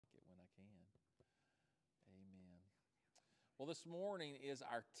Well, this morning is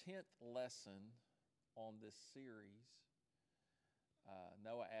our 10th lesson on this series.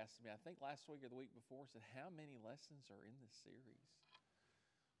 Noah asked me, I think last week or the week before, said, how many lessons are in this series?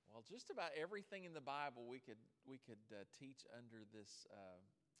 Well, just about everything in the Bible we could teach under this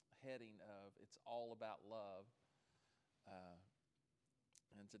heading of It's All About Love.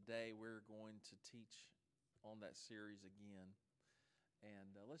 And today we're going to teach on that series again.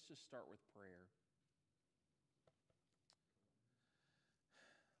 And let's just start with prayer.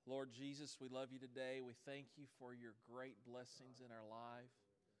 Lord Jesus, we love you today. We thank you for your great blessings in our life.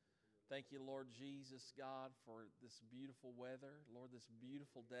 Thank you, Lord Jesus, God, for this beautiful weather. Lord, this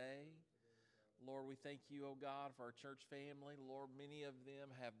beautiful day. Lord, we thank you, oh God, for our church family. Lord, many of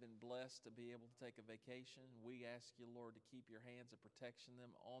them have been blessed to be able to take a vacation. We ask you, Lord, to keep your hands of protection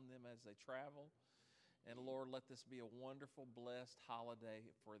on them as they travel. And Lord, let this be a wonderful, blessed holiday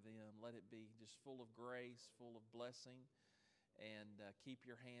for them. Let it be just full of grace, full of blessing. And keep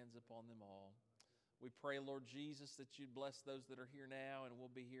your hands upon them all. We pray, Lord Jesus, that you'd bless those that are here now and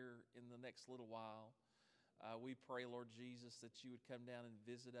will be here in the next little while. We pray, Lord Jesus, that you would come down and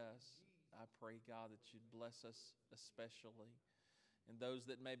visit us. I pray, God, that you'd bless us especially. And those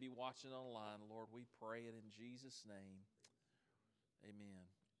that may be watching online, Lord, we pray it in Jesus' name. Amen.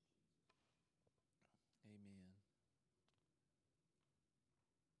 Amen.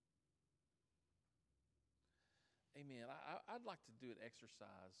 Amen. I'd like to do an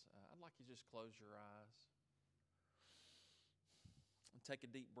exercise. I'd like you to just close your eyes and take a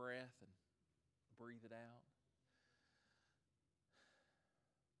deep breath and breathe it out.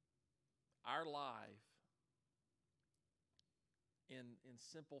 Our life, in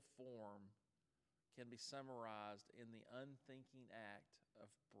simple form, can be summarized in the unthinking act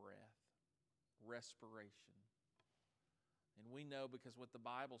of breath, respiration. And we know because what the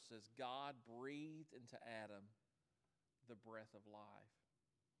Bible says, God breathed into Adam the breath of life.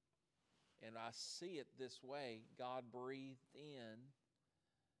 And I see it this way. God breathed in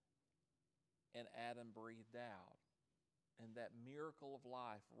and Adam breathed out. And that miracle of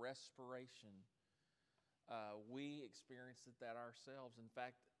life, respiration, we experienced that ourselves. In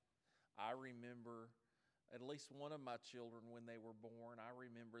fact, I remember at least one of my children when they were born, I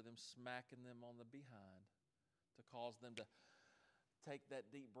remember them smacking them on the behind to cause them to take that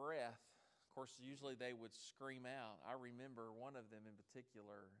deep breath. Of course, usually they would scream out. I remember one of them in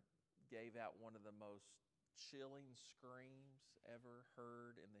particular gave out one of the most chilling screams ever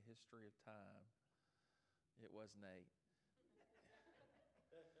heard in the history of time. It was Nate.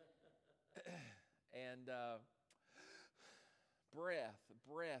 And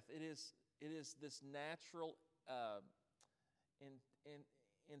breath. It is this natural,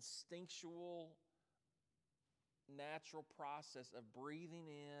 instinctual, natural process of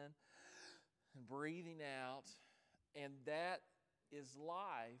breathing in and breathing out, and that is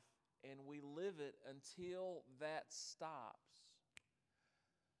life, and we live it until that stops.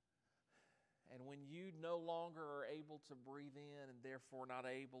 And when you no longer are able to breathe in and therefore not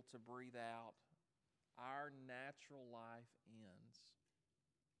able to breathe out, our natural life ends.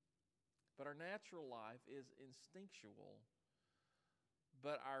 But our natural life is instinctual,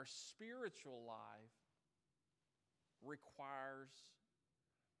 but our spiritual life requires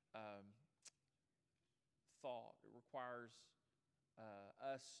thought. It requires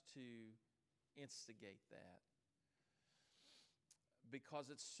us to instigate that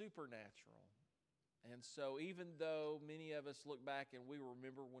because it's supernatural. And so even though many of us look back and we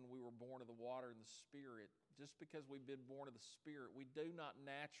remember when we were born of the water and the Spirit, just because we've been born of the Spirit, we do not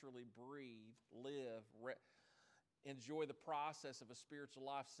naturally breathe, live, enjoy the process of a spiritual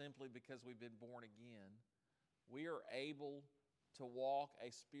life simply because we've been born again. We are able to walk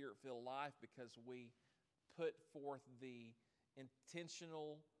a Spirit-filled life because we put forth the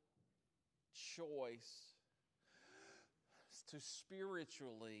intentional choice to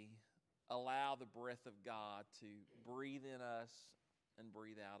spiritually allow the breath of God to breathe in us and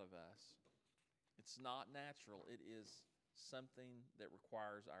breathe out of us. It's not natural. It is something that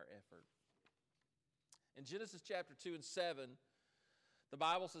requires our effort. In Genesis chapter 2 and 7, the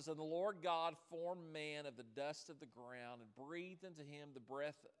Bible says, "And the Lord God formed man of the dust of the ground and breathed into him the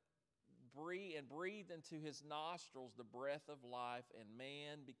breath, and breathed into his nostrils the breath of life, and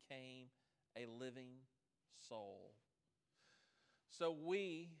man became a living soul." So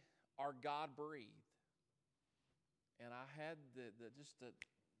we are God-breathed. And I had just a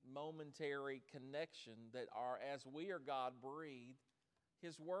momentary connection that as we are God-breathed,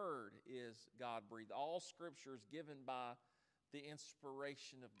 His Word is God-breathed. All Scripture is given by the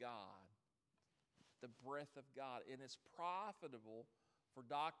inspiration of God, the breath of God. And it's profitable for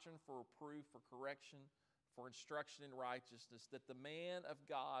doctrine, for reproof, for correction, for instruction in righteousness, that the man of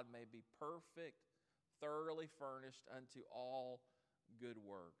God may be perfect, thoroughly furnished unto all good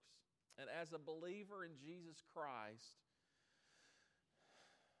works. And as a believer in Jesus Christ,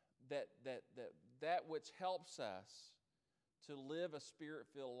 that which helps us to live a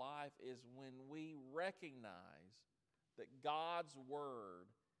Spirit-filled life is when we recognize that God's Word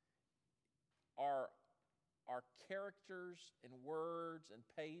are characters and words and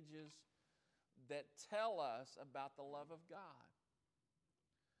pages that tell us about the love of God.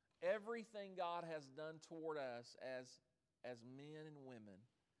 Everything God has done toward us as men and women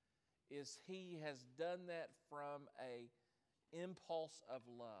is He has done that from a impulse of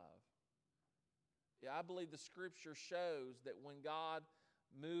love. Yeah, I believe the Scripture shows that when God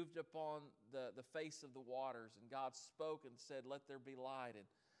moved upon the face of the waters and God spoke and said, "Let there be light,"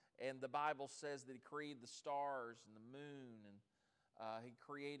 and the Bible says that He created the stars and the moon, and He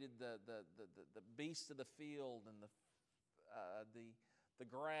created the beasts of the field and the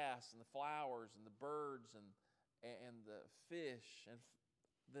grass and the flowers and the birds and the fish,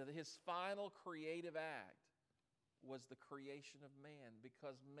 and His final creative act was the creation of man,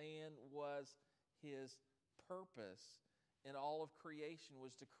 because man was His purpose in all of creation,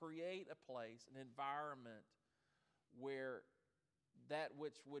 was to create a place, an environment where that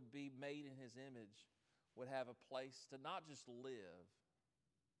which would be made in His image would have a place to not just live,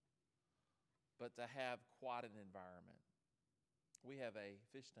 but to have quite an environment. We have a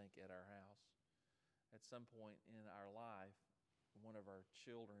fish tank at our house. At some point in our life, one of our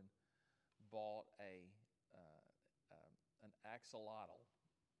children bought an axolotl.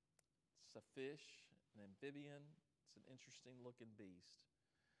 It's a fish, an amphibian. It's an interesting looking beast.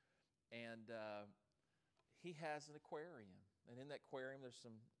 And he has an aquarium. And in that aquarium there's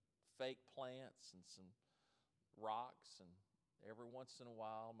some fake plants and some rocks. And every once in a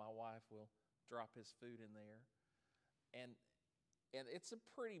while my wife will drop his food in there. And it's a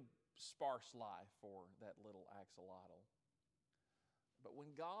pretty sparse life for that little axolotl. But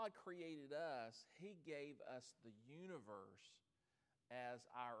when God created us, He gave us the universe as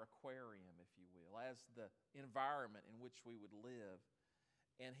our aquarium, if you will, as the environment in which we would live.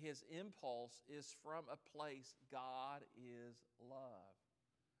 And His impulse is from a place, God is love.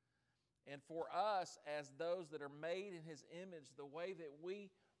 And for us, as those that are made in His image, the way that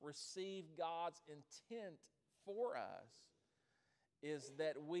we receive God's intent for us is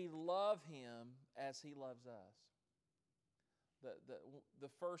that we love Him as He loves us. The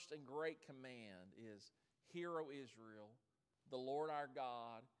first and great command is, "Hear, O Israel, the Lord our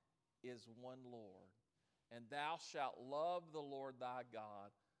God is one Lord. And thou shalt love the Lord thy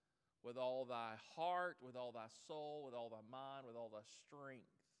God with all thy heart, with all thy soul, with all thy mind, with all thy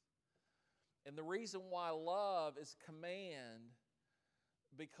strength." And the reason why love is command,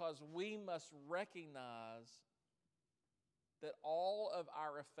 because we must recognize that all of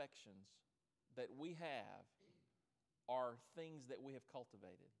our affections that we have are things that we have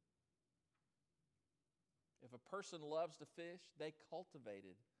cultivated. If a person loves to fish, they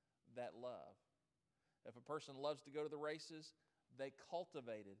cultivated that love. If a person loves to go to the races, they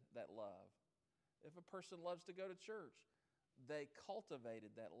cultivated that love. If a person loves to go to church, they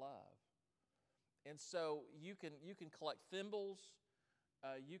cultivated that love. And so you can collect thimbles,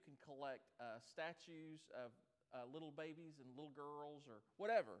 you can collect statues of little babies and little girls or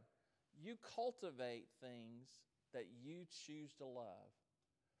whatever. You cultivate things that you choose to love.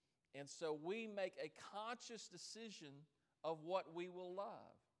 And so we make a conscious decision of what we will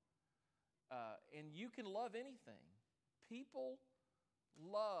love. And you can love anything. People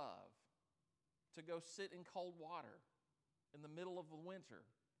love to go sit in cold water in the middle of the winter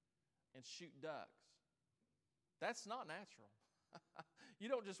and shoot ducks. That's not natural. You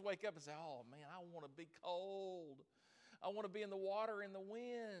don't just wake up and say, "Oh man, I want to be cold. I want to be in the water in the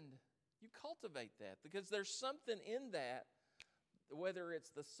wind." You cultivate that because there's something in that, whether it's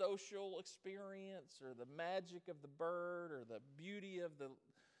the social experience or the magic of the bird or the beauty of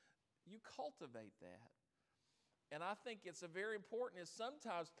you cultivate that. And I think it's a very important is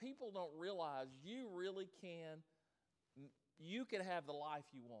sometimes people don't realize you really can have the life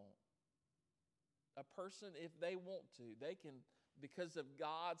you want. A person, if they want to, they can, because of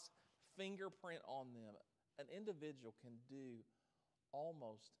God's fingerprint on them, an individual can do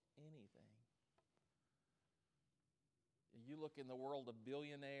almost anything. You look in the world of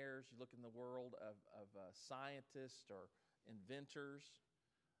billionaires, you look in the world of scientists or inventors,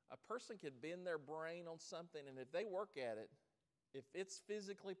 a person can bend their brain on something, and if they work at it, if it's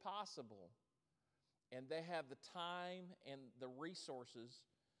physically possible, and they have the time and the resources,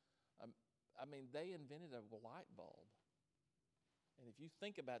 they invented a light bulb. And if you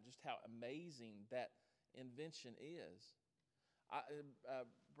think about just how amazing that invention is.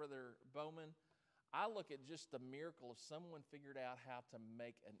 Brother Bowman, I look at just the miracle of someone figured out how to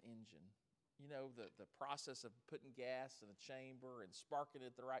make an engine. You know, the process of putting gas in a chamber and sparking it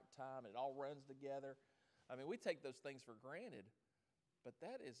at the right time, and it all runs together. I mean, we take those things for granted, but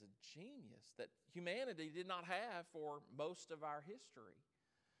that is a genius that humanity did not have for most of our history.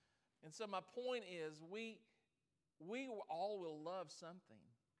 And so my point is, we all will love something,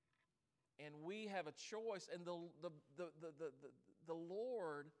 and we have a choice. And the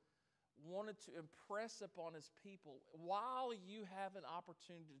Lord wanted to impress upon His people, while you have an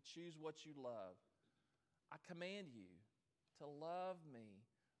opportunity to choose what you love, I command you to love me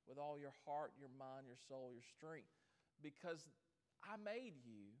with all your heart, your mind, your soul, your strength, because I made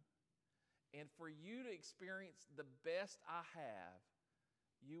you, and for you to experience the best I have,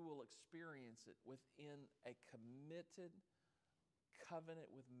 you will experience it within a committed covenant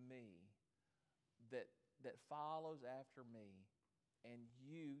with me that follows after me, and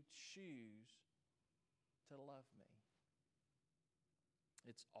you choose to love me.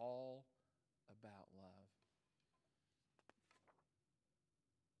 It's all about love.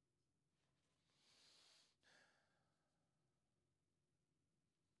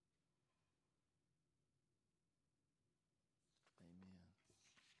 Amen.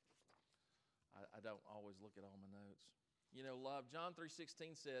 I don't always look at all my notes. You know, love. John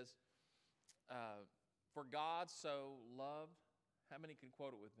 3:16 says, for God so loved, how many can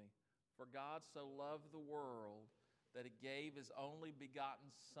quote it with me? For God so loved the world that He gave His only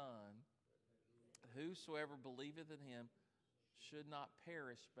begotten Son, whosoever believeth in Him should not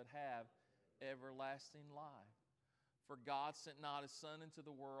perish but have everlasting life. For God sent not His Son into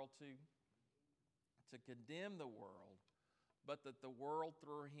the world to condemn the world, but that the world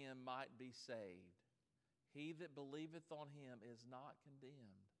through Him might be saved. He that believeth on Him is not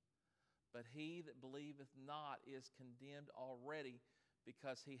condemned, but he that believeth not is condemned already,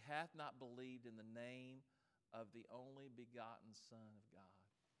 because he hath not believed in the name of the only begotten Son of God.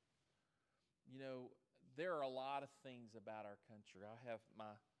 You know, there are a lot of things about our country. I have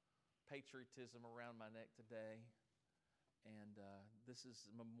my patriotism around my neck today, and this is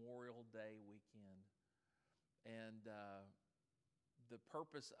Memorial Day weekend. And the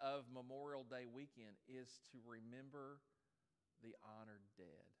purpose of Memorial Day weekend is to remember the honored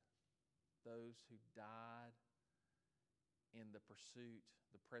dead, those who died in the pursuit,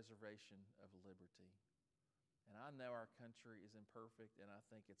 the preservation of liberty. And I know our country is imperfect, and I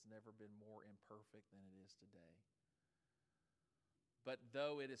think it's never been more imperfect than it is today. But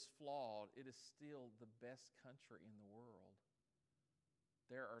though it is flawed, it is still the best country in the world.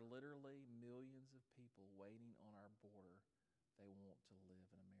 There are literally millions of people waiting on our border. They want to live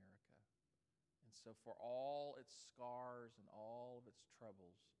in America. And so for all its scars and all of its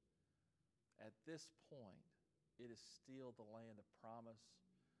troubles, at this point, it is still the land of promise,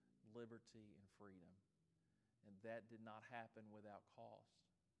 liberty, and freedom. And that did not happen without cost.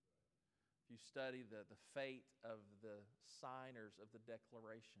 If you study the fate of the signers of the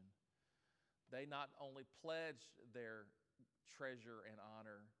Declaration, they not only pledged their treasure and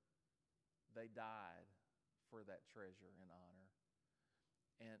honor, they died for that treasure and honor.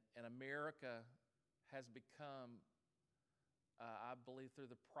 And America has become, I believe through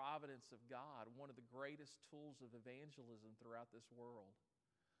the providence of God, one of the greatest tools of evangelism throughout this world.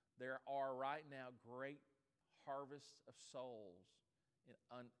 There are right now great harvests of souls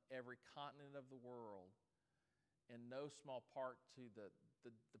on every continent of the world, in no small part to the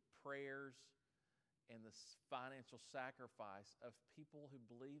prayers and the financial sacrifice of people who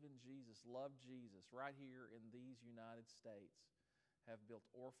believe in Jesus, love Jesus, right here in these United States, have built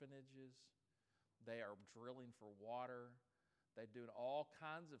orphanages. They are drilling for water. They're doing all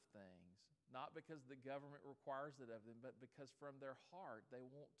kinds of things, not because the government requires it of them, but because from their heart they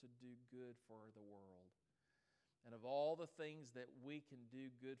want to do good for the world. And of all the things that we can do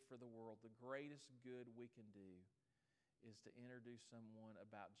good for the world, the greatest good we can do is to introduce someone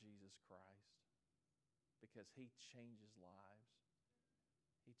about Jesus Christ, because He changes lives.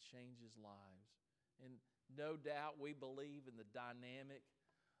 He changes lives. And no doubt we believe in the dynamic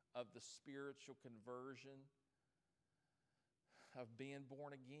of the spiritual conversion of being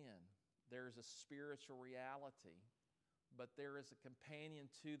born again. There is a spiritual reality, but there is a companion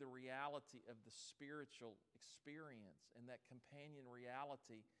to the reality of the spiritual experience. And that companion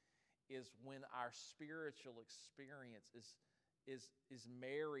reality is when our spiritual experience is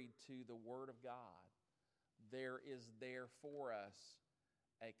married to the Word of God. There is there for us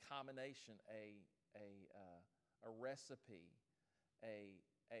a combination, a recipe,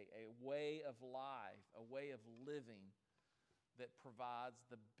 a way of life, a way of living that provides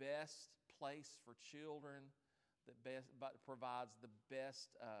the best place for children, but provides the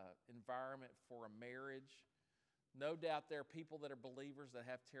best environment for a marriage. No doubt there are people that are believers that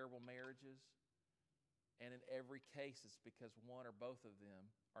have terrible marriages, and in every case it's because one or both of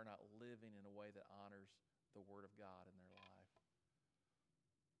them are not living in a way that honors the Word of God in their life.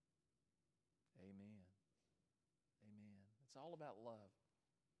 Amen. Amen. It's all about love.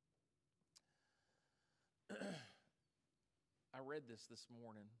 I read this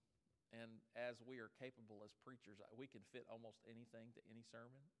morning, and as we are capable as preachers, we can fit almost anything to any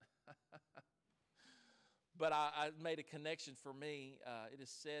sermon. But I made a connection for me. It is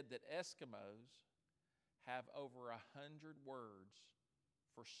said that Eskimos have over 100 words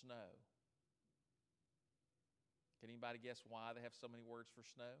for snow. Can anybody guess why they have so many words for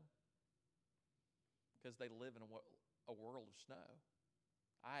snow? Because they live in a world of snow.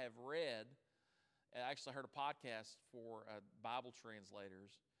 I have read, and I actually heard a podcast for Bible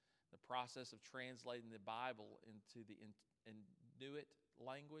translators, the process of translating the Bible into the Inuit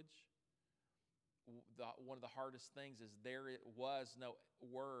language. One of the hardest things is there was no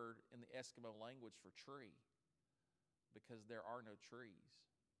word in the Eskimo language for tree because there are no trees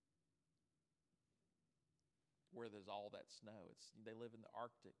where there's all that snow. They live in the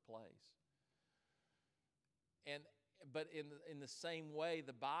Arctic place. But in the same way,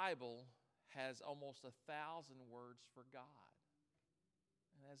 the Bible has almost 1,000 words for God.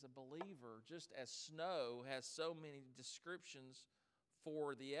 And as a believer, just as snow has so many descriptions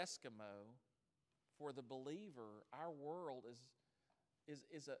for the Eskimo, for the believer, our world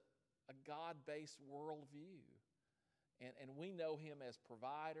is a God-based worldview. And we know Him as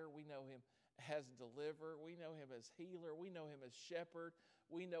provider. We know Him as deliverer. We know Him as healer. We know Him as shepherd.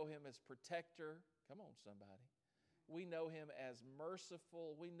 We know Him as protector. Come on, somebody. We know Him as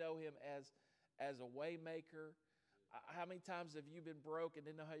merciful. We know Him as a way maker. How many times have you been broke and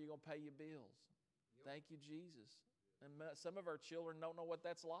didn't know how you're going to pay your bills? Yep. Thank you, Jesus. And some of our children don't know what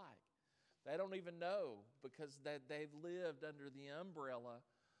that's like. They don't even know because they've lived under the umbrella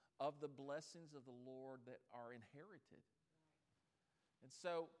of the blessings of the Lord that are inherited. And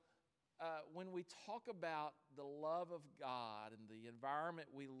so when we talk about the love of God and the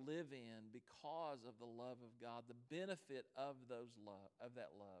environment we live in because of the love of God, the benefit of that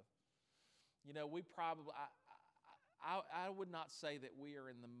love, you know, we probably, I would not say that we are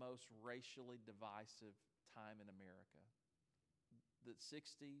in the most racially divisive time in America. The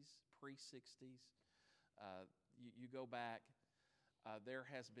 60s, pre-60s, you go back, there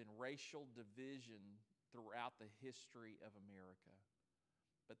has been racial division throughout the history of America.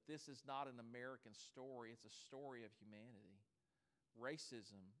 But this is not an American story, it's a story of humanity.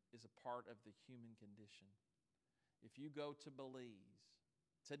 Racism is a part of the human condition. If you go to Belize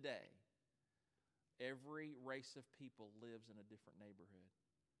today, every race of people lives in a different neighborhood.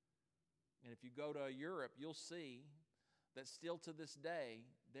 And if you go to Europe, you'll see that still to this day,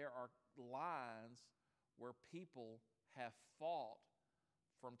 there are lines where people have fought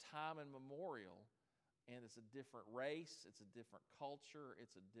from time immemorial, and it's a different race, it's a different culture,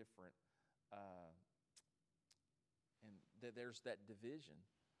 it's a different, there's that division.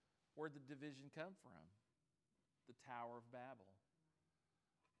 Where'd the division come from? The Tower of Babel.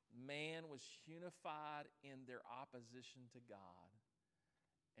 Man was unified in their opposition to God,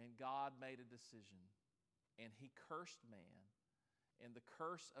 and God made a decision. And He cursed man. And the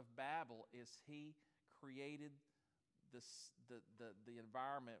curse of Babel is He created the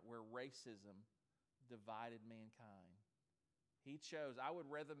environment where racism divided mankind. He chose, I would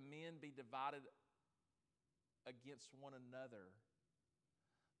rather men be divided against one another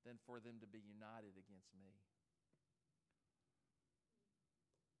than for them to be united against me.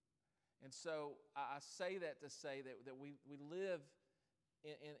 And so I say that to say that we live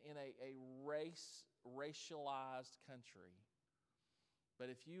in a racialized country. But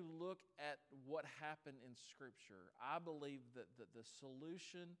if you look at what happened in Scripture, I believe that the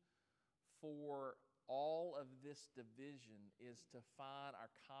solution for all of this division is to find our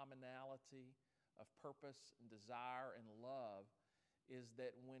commonality of purpose and desire and love, is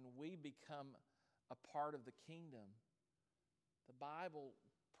that when we become a part of the kingdom, the Bible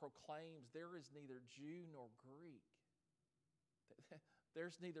proclaims there is neither Jew nor Greek.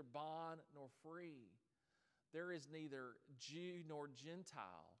 There's neither bond nor free. There is neither Jew nor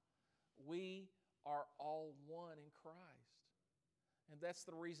Gentile. We are all one in Christ. And that's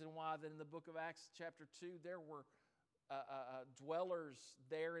the reason why that in the book of Acts chapter 2, there were dwellers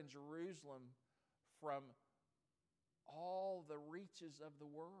there in Jerusalem from all the reaches of the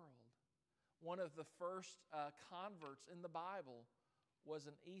world. One of the first converts in the Bible was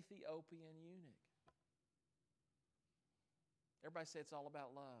an Ethiopian eunuch. Everybody say it's all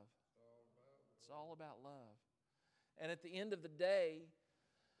about love. It's all about love. And at the end of the day,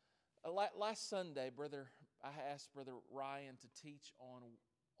 last Sunday, I asked Brother Ryan to teach on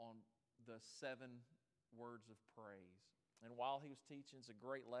the 7 words of praise. And while he was teaching, it's a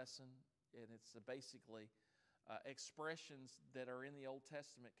great lesson, and it's basically expressions that are in the Old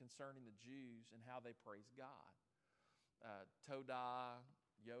Testament concerning the Jews and how they praise God. Todah,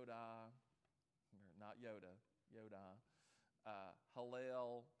 Yodah, not Yoda, Yodah,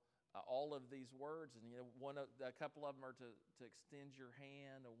 Hallel, all of these words, and a couple of them are to extend your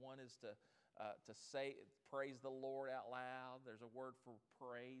hand, and one is to say praise the Lord out loud. There's a word for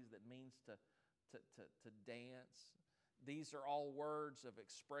praise that means to dance. These are all words of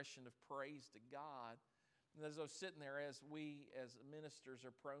expression of praise to God. And as I was sitting there, as we as ministers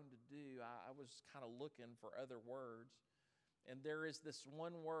are prone to do, I was kind of looking for other words, and there is this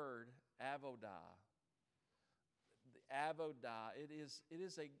one word, avodah. The avodah. It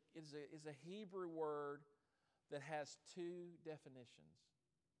is a Hebrew word that has 2 definitions.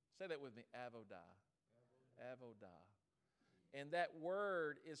 Say that with me, avodah. Avodah. And that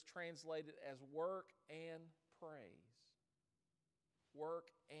word is translated as work and praise.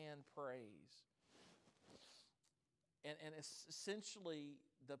 Work and praise. And essentially,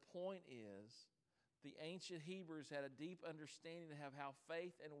 the point is, the ancient Hebrews had a deep understanding of how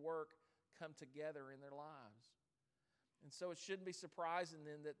faith and work come together in their lives. And so it shouldn't be surprising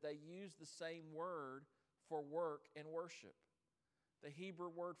then that they use the same word for work and worship. The Hebrew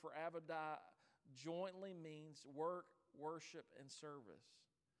word for avodah jointly means work, worship, and service.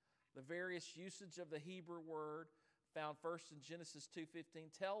 The various usage of the Hebrew word found first in Genesis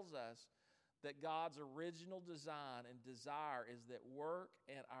 2:15 tells us that God's original design and desire is that work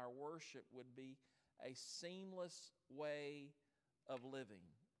and our worship would be a seamless way of living.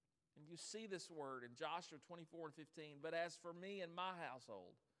 And you see this word in Joshua 24:15. But as for me and my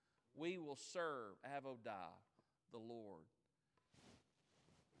household, we will serve avodah, the Lord.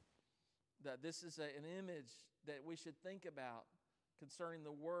 That this is an image that we should think about concerning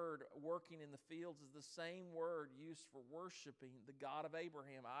the word working in the fields is the same word used for worshiping the God of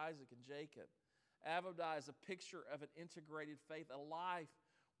Abraham, Isaac, and Jacob. Avodah is a picture of an integrated faith, a life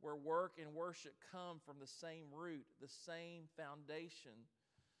where work and worship come from the same root, the same foundation.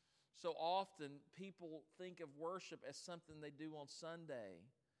 So often people think of worship as something they do on Sunday,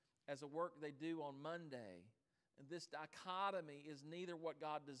 as a work they do on Monday. And this dichotomy is neither what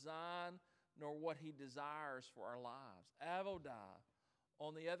God designed nor what He desires for our lives. Avodah,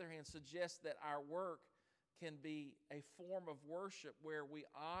 on the other hand, suggests that our work can be a form of worship where we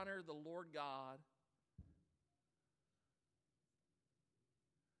honor the Lord God.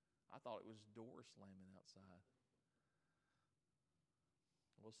 I thought it was door slamming outside.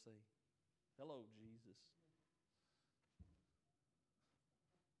 We'll see. Hello, Jesus.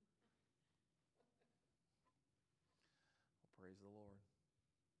 Well, praise the Lord.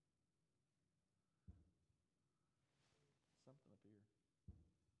 Something up here.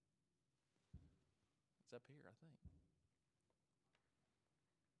 It's up here, I think.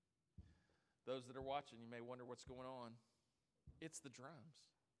 Those that are watching, you may wonder what's going on. It's the drums.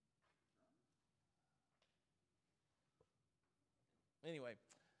 Anyway,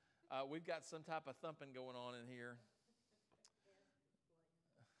 we've got some type of thumping going on in here.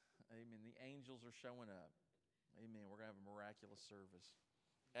 Amen. The angels are showing up. Amen. We're going to have a miraculous service.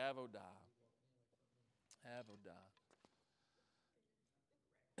 Avodah. Avodah.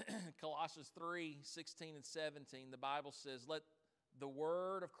 Colossians 3:16 and 17, the Bible says, let the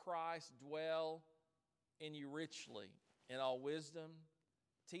word of Christ dwell in you richly, in all wisdom,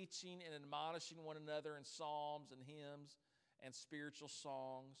 teaching and admonishing one another in psalms and hymns and spiritual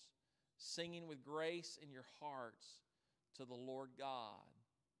songs, singing with grace in your hearts to the Lord God.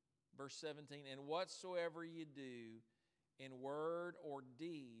 Verse 17, and whatsoever you do in word or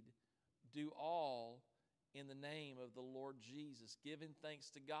deed, do all in the name of the Lord Jesus, giving thanks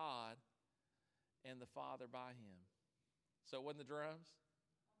to God and the Father by Him. So it wasn't the drums?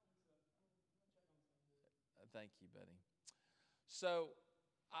 Thank you, buddy. So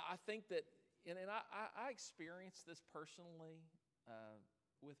I think that, and I experienced this personally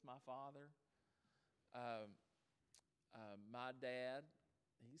with my father. My dad,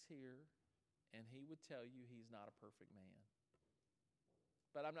 he's here, and he would tell you he's not a perfect man.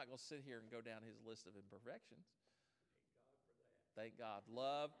 But I'm not going to sit here and go down his list of imperfections. Thank God.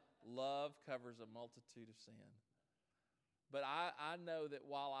 Love covers a multitude of sin. But I know that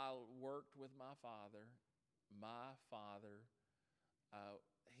while I worked with my father,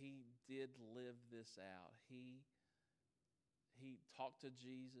 he did live this out. He talked to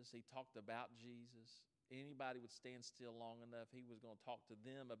Jesus. He talked about Jesus. Anybody would stand still long enough, he was going to talk to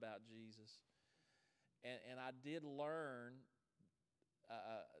them about Jesus. And I did learn,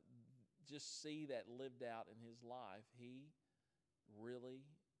 just see that lived out in his life. He really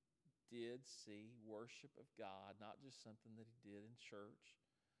did see worship of God, not just something that he did in church,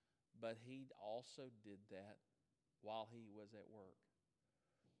 but he also did that while he was at work.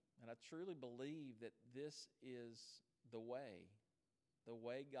 And I truly believe that this is the way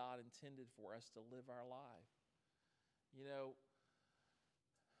God intended for us to live our life. You know,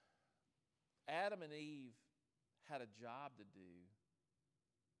 Adam and Eve had a job to do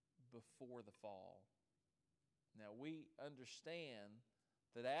before the fall. Now, we understand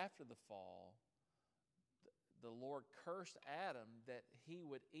that after the fall, the Lord cursed Adam that he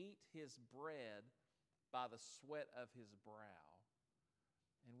would eat his bread by the sweat of his brow.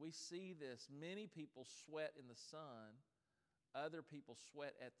 And we see this. Many people sweat in the sun. Other people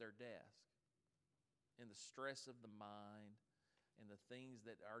sweat at their desk in the stress of the mind and the things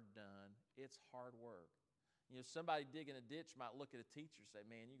that are done. It's hard work. You know, somebody digging a ditch might look at a teacher and say,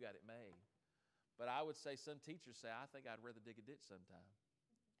 man, you got it made. But I would say some teachers say, I think I'd rather dig a ditch sometime,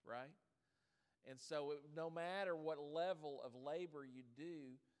 right? And so no matter what level of labor you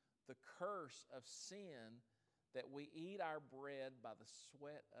do, the curse of sin that we eat our bread by the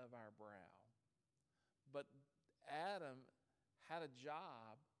sweat of our brow. But Adam had a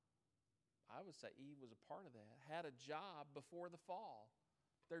job, I would say Eve was a part of that, had a job before the fall.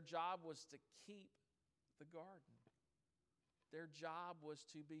 Their job was to keep the garden. Their job was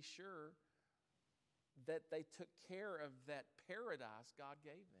to be sure that they took care of that paradise God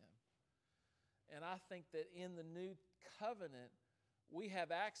gave them. And I think that in the new covenant, we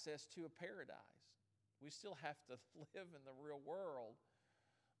have access to a paradise. We still have to live in the real world,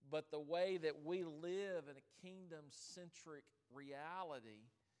 but the way that we live in a kingdom-centric reality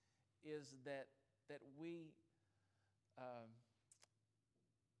is that we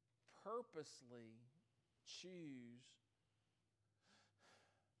purposely choose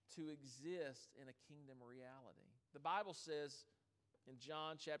to exist in a kingdom reality. The Bible says in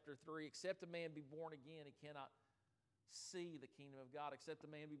John chapter 3, except a man be born again, he cannot see the kingdom of God. Except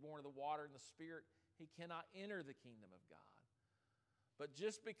a man be born of the water and the Spirit, he cannot enter the kingdom of God. But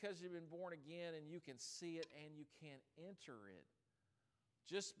just because you've been born again and you can see it and you can enter it,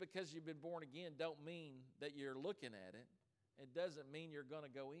 just because you've been born again don't mean that you're looking at it. It doesn't mean you're going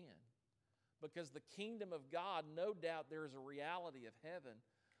to go in. Because the kingdom of God, no doubt there is a reality of heaven,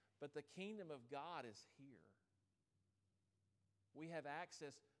 but the kingdom of God is here. We have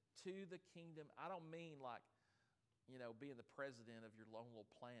access to the kingdom. I don't mean like, you know, being the president of your lone little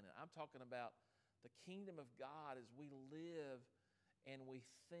planet. I'm talking about the kingdom of God as we live and we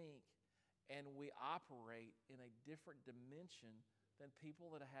think and we operate in a different dimension than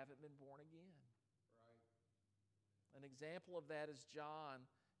people that haven't been born again. Right. An example of that is John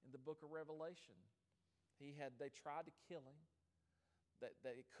in the book of Revelation. They tried to kill him.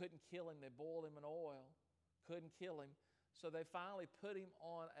 They couldn't kill him. They boiled him in oil. Couldn't kill him. So they finally put him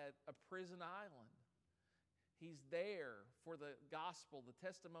on a prison island. He's there for the gospel, the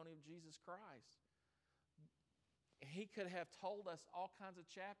testimony of Jesus Christ. He could have told us all kinds of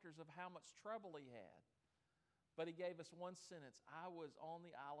chapters of how much trouble he had. But he gave us one sentence. I was on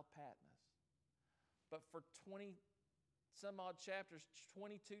the Isle of Patmos. But for 20 some odd chapters,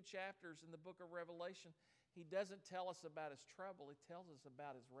 22 chapters in the book of Revelation, he doesn't tell us about his trouble. He tells us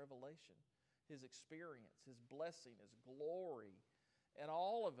about his revelation, his experience, his blessing, his glory. And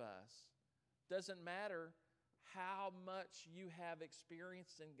all of us, doesn't matter how much you have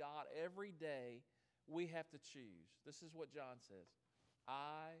experienced in God, every day we have to choose. This is what John says.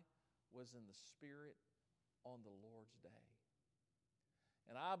 I was in the Spirit on the Lord's day.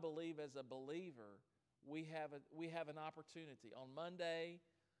 And I believe as a believer, we have an opportunity on Monday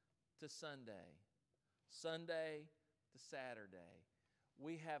to Sunday, Sunday to Saturday.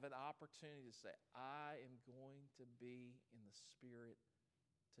 We have an opportunity to say, I am going to be in the Spirit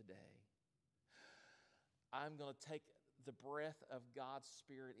today. I'm going to take the breath of God's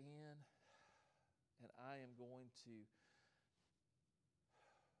Spirit in, and I am going to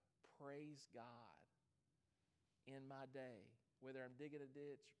praise God in my day. Whether I'm digging a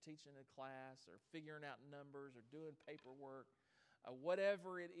ditch or teaching a class or figuring out numbers or doing paperwork,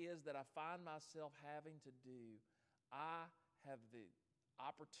 whatever it is that I find myself having to do, I have the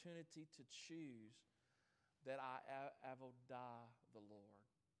opportunity to choose that I avodah the Lord,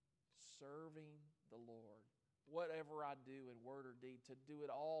 serving the Lord. Whatever I do in word or deed, to do it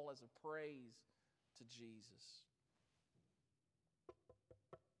all as a praise to Jesus.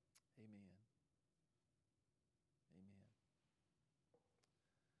 Amen. Amen.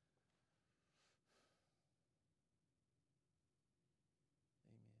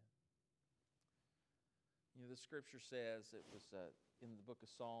 Amen. The scripture says, it was in the book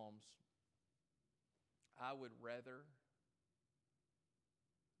of Psalms, I would rather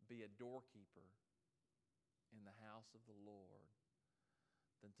be a doorkeeper in the house of the Lord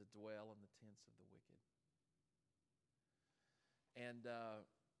than to dwell in the tents of the wicked. And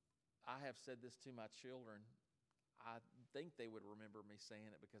I have said this to my children. I think they would remember me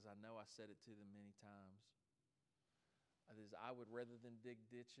saying it because I know I said it to them many times. It is, I would rather than dig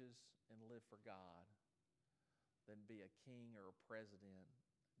ditches and live for God than be a king or a president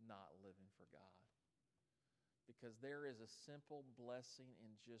not living for God. Because there is a simple blessing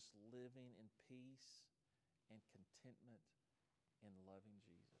in just living in peace and contentment in loving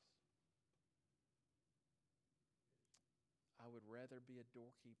Jesus. I would rather be a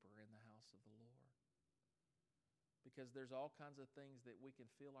doorkeeper in the house of the Lord. Because there's all kinds of things that we can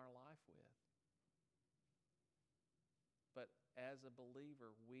fill our life with. But as a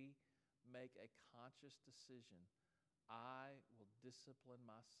believer, we make a conscious decision. I will discipline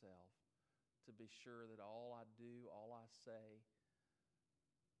myself to be sure that all I do, all I say,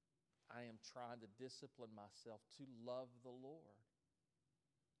 I am trying to discipline myself to love the Lord.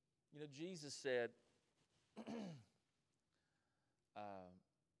 You know, Jesus said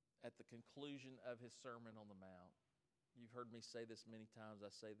at the conclusion of his Sermon on the Mount, you've heard me say this many times. I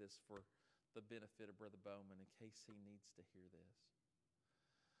say this for the benefit of Brother Bowman in case he needs to hear this.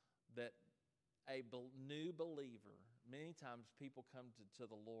 That a new believer, many times people come to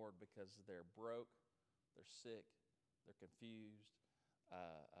the Lord because they're broke, they're sick, they're confused,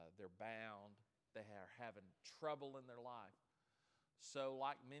 they're bound, they are having trouble in their life. So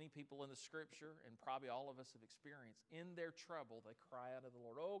like many people in the Scripture, and probably all of us have experienced, in their trouble they cry out to the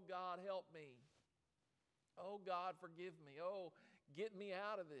Lord, "Oh God, help me. Oh God, forgive me. Oh, get me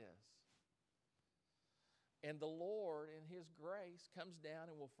out of this." And the Lord, in His grace, comes down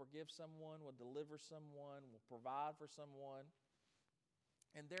and will forgive someone, will deliver someone, will provide for someone.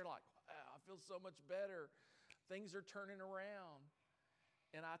 And they're like, "Wow, I feel so much better. Things are turning around."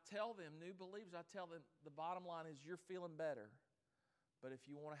 And I tell them, new believers, I tell them, the bottom line is you're feeling better. But if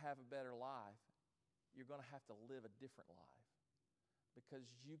you want to have a better life, you're going to have to live a different life. Because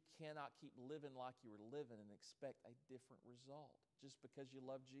you cannot keep living like you were living and expect a different result just because you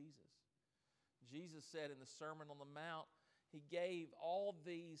love Jesus. Jesus said in the Sermon on the Mount, He gave all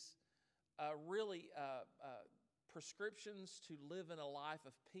these prescriptions to live in a life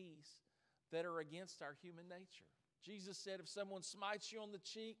of peace that are against our human nature. Jesus said, if someone smites you on the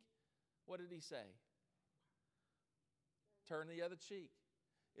cheek, what did He say? Turn the other cheek.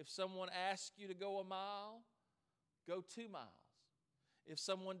 If someone asks you to go a mile, go 2 miles. If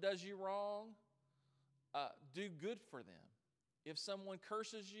someone does you wrong, do good for them. If someone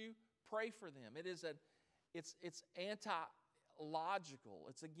curses you, pray for them. It's anti-logical.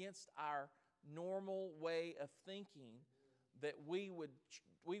 It's against our normal way of thinking that we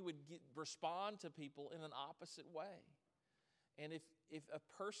would respond to people in an opposite way. And if a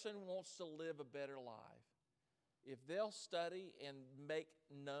person wants to live a better life, if they'll study and make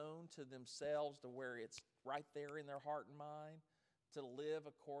known to themselves to where it's right there in their heart and mind to live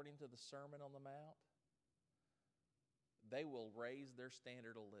according to the Sermon on the Mount, they will raise their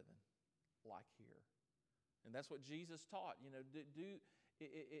standard of living like here. And that's what Jesus taught. You know, if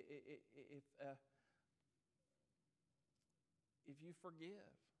you forgive,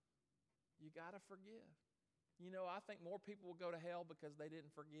 you got to forgive. You know, I think more people will go to hell because they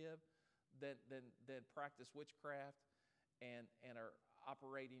didn't forgive than practice witchcraft and are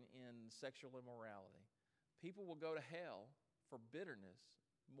operating in sexual immorality. People will go to hell for bitterness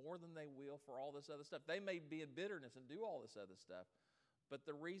more than they will for all this other stuff. They may be in bitterness and do all this other stuff, but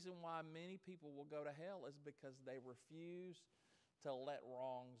the reason why many people will go to hell is because they refuse to let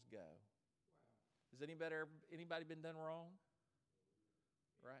wrongs go. Wow. Has anybody been done wrong?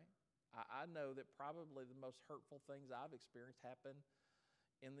 Right? I know that probably the most hurtful things I've experienced happen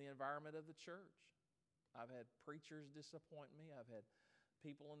in the environment of the church. I've had preachers disappoint me. I've had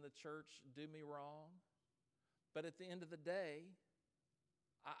people in the church do me wrong. But at the end of the day,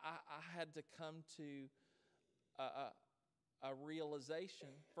 I had to come to a realization,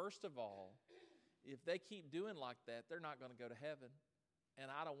 first of all, if they keep doing like that, they're not going to go to heaven,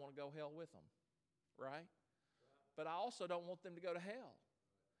 and I don't want to go hell with them, right? But I also don't want them to go to hell.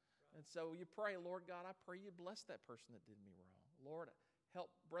 And so you pray, Lord God, I pray you bless that person that did me wrong. Lord,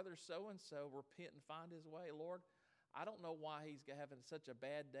 help brother so-and-so repent and find his way. Lord, I don't know why he's having such a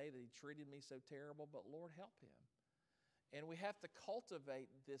bad day that he treated me so terrible, but Lord, help him. And we have to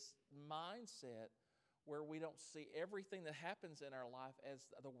cultivate this mindset where we don't see everything that happens in our life as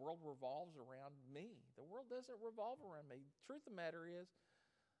the world revolves around me. The world doesn't revolve around me. The truth of the matter is,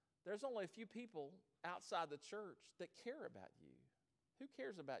 There's only a few people outside the church that care about you. Who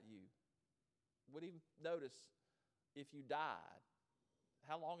cares about you? Would even notice if you died.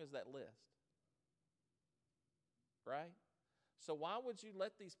 How long is that list? Right? So why would you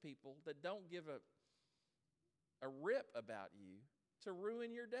let these people that don't give a rip about you to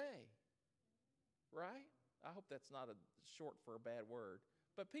ruin your day? Right? I hope that's not a short for a bad word.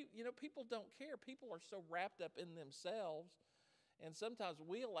 But people don't care. People are so wrapped up in themselves. And sometimes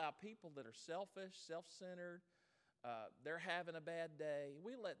we allow people that are selfish, self-centered, they're having a bad day,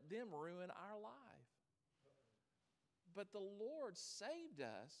 we let them ruin our life. But the Lord saved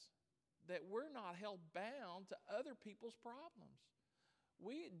us that we're not held bound to other people's problems.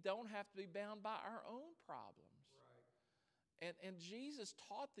 We don't have to be bound by our own problems. Right. And Jesus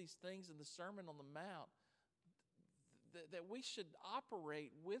taught these things in the Sermon on the Mount, that we should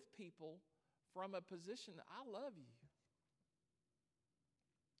operate with people from a position that I love you.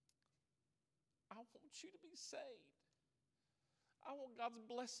 I want you to be saved. I want God's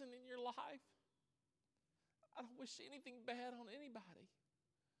blessing in your life. I don't wish anything bad on anybody.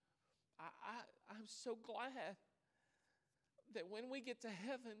 I'm so glad that when we get to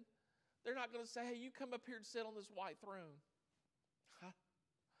heaven, they're not going to say, hey, you come up here and sit on this white throne.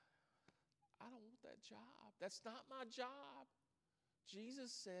 I don't want that job. That's not my job. Jesus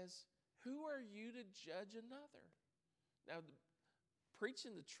says, who are you to judge another? Now,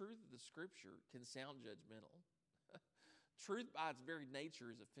 preaching the truth of the Scripture can sound judgmental. Truth by its very nature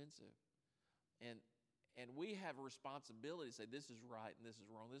is offensive. And we have a responsibility to say this is right and this is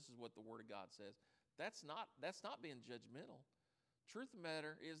wrong. This is what the Word of God says. That's not being judgmental. Truth of the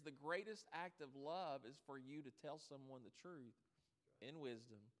matter is the greatest act of love is for you to tell someone the truth in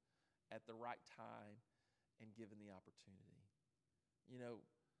wisdom at the right time and given the opportunity. You know,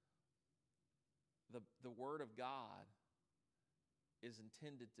 the Word of God is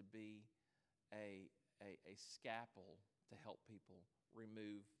intended to be a scalpel to help people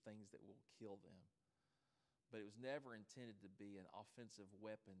remove things that will kill them. But it was never intended to be an offensive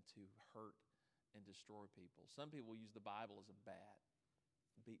weapon to hurt and destroy people. Some people use the Bible as a bat,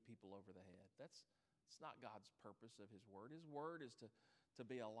 beat people over the head. It's not God's purpose of His Word. His Word is to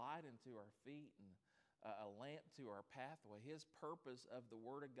be a light unto our feet and a lamp to our pathway. His purpose of the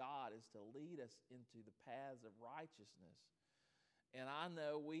Word of God is to lead us into the paths of righteousness. And I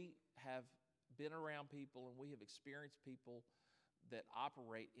know we have been around people and we have experienced people that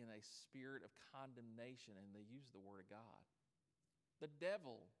operate in a spirit of condemnation, and they use the Word of God. The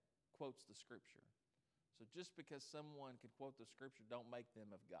devil quotes the Scripture. So just because someone can quote the Scripture, don't make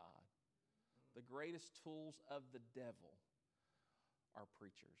them of God. The greatest tools of the devil are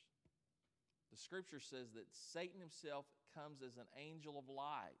preachers. The Scripture says that Satan himself comes as an angel of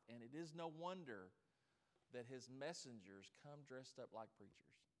light, and it is no wonder that his messengers come dressed up like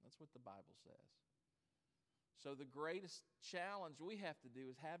preachers. That's what the Bible says. So the greatest challenge we have to do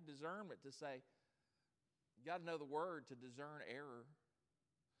is have discernment to say, you got to know the Word to discern error.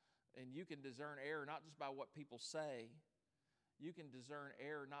 And you can discern error not just by what people say. You can discern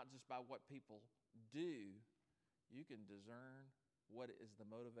error not just by what people do. You can discern what is the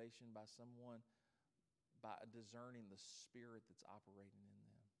motivation by someone by discerning the spirit that's operating in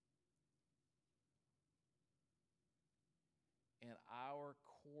them. And our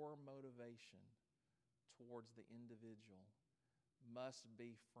core motivation towards the individual must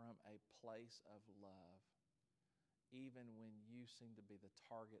be from a place of love, even when you seem to be the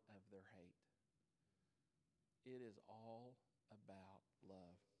target of their hate. It is all about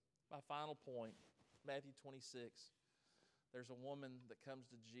love. My final point, Matthew 26. There's a woman that comes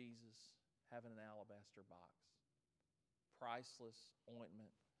to Jesus having an alabaster box. Priceless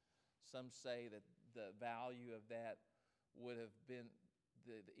ointment. Some say that the value of that would have been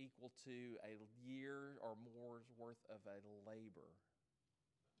the equal to a year or more's worth of a labor.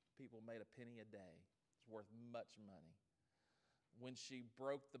 People made a penny a day. It's worth much money. When she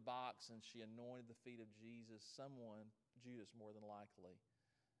broke the box and she anointed the feet of Jesus, someone, Judas more than likely,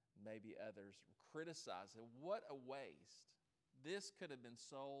 maybe others, criticized it. What a waste. This could have been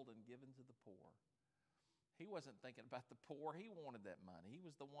sold and given to the poor. He wasn't thinking about the poor. He wanted that money. He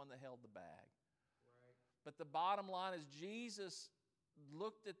was the one that held the bag. Right. But the bottom line is Jesus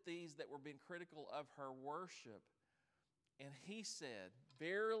looked at these that were being critical of her worship, and he said,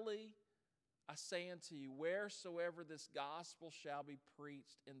 verily I say unto you, wheresoever this gospel shall be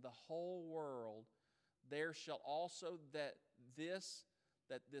preached in the whole world, there shall also that this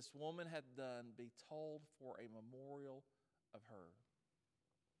woman had done be told for a memorial of her.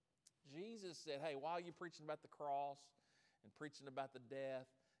 Jesus said, hey, while you're preaching about the cross and preaching about the death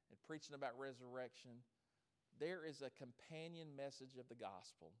and preaching about resurrection, There is a companion message of the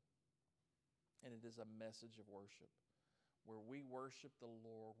gospel, and it is a message of worship, where we worship the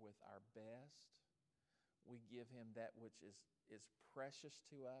Lord with our best. We give Him that which is precious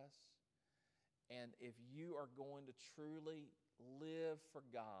to us. And if you are going to truly live for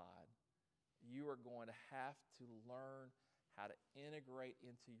God, you are going to have to learn how to integrate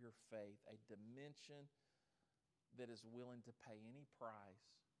into your faith a dimension that is willing to pay any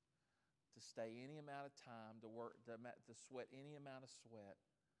price, to stay any amount of time, to work, to sweat any amount of sweat,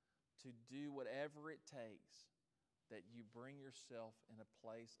 to do whatever it takes, that you bring yourself in a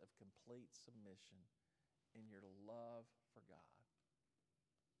place of complete submission in your love for God.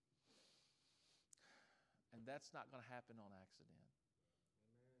 And that's not going to happen on accident. Amen.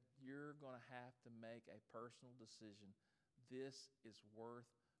 You're going to have to make a personal decision. This is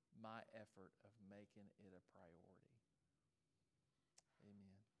worth my effort of making it a priority.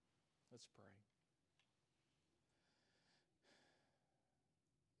 Amen. Let's pray.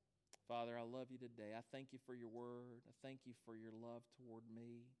 Father, I love you today. I thank you for your word. I thank you for your love toward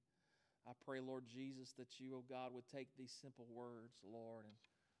me. I pray, Lord Jesus, that you, oh God, would take these simple words, Lord, and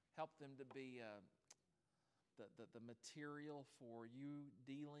help them to be the material for you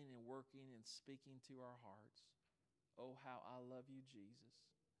dealing and working and speaking to our hearts. Oh, how I love you, Jesus.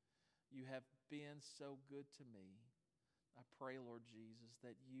 You have been so good to me. I pray, Lord Jesus,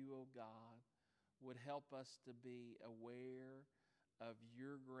 that you, oh God, would help us to be aware of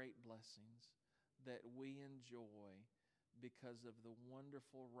your great blessings that we enjoy because of the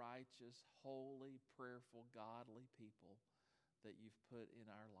wonderful, righteous, holy, prayerful, godly people that you've put in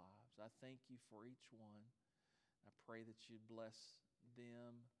our lives. I thank you for each one. I pray that you bless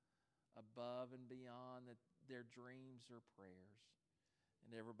them above and beyond their dreams or prayers.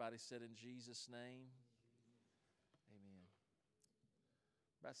 And everybody said in Jesus' name, amen.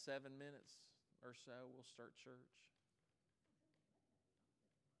 About 7 minutes or so, we'll start church.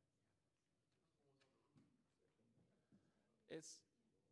 It's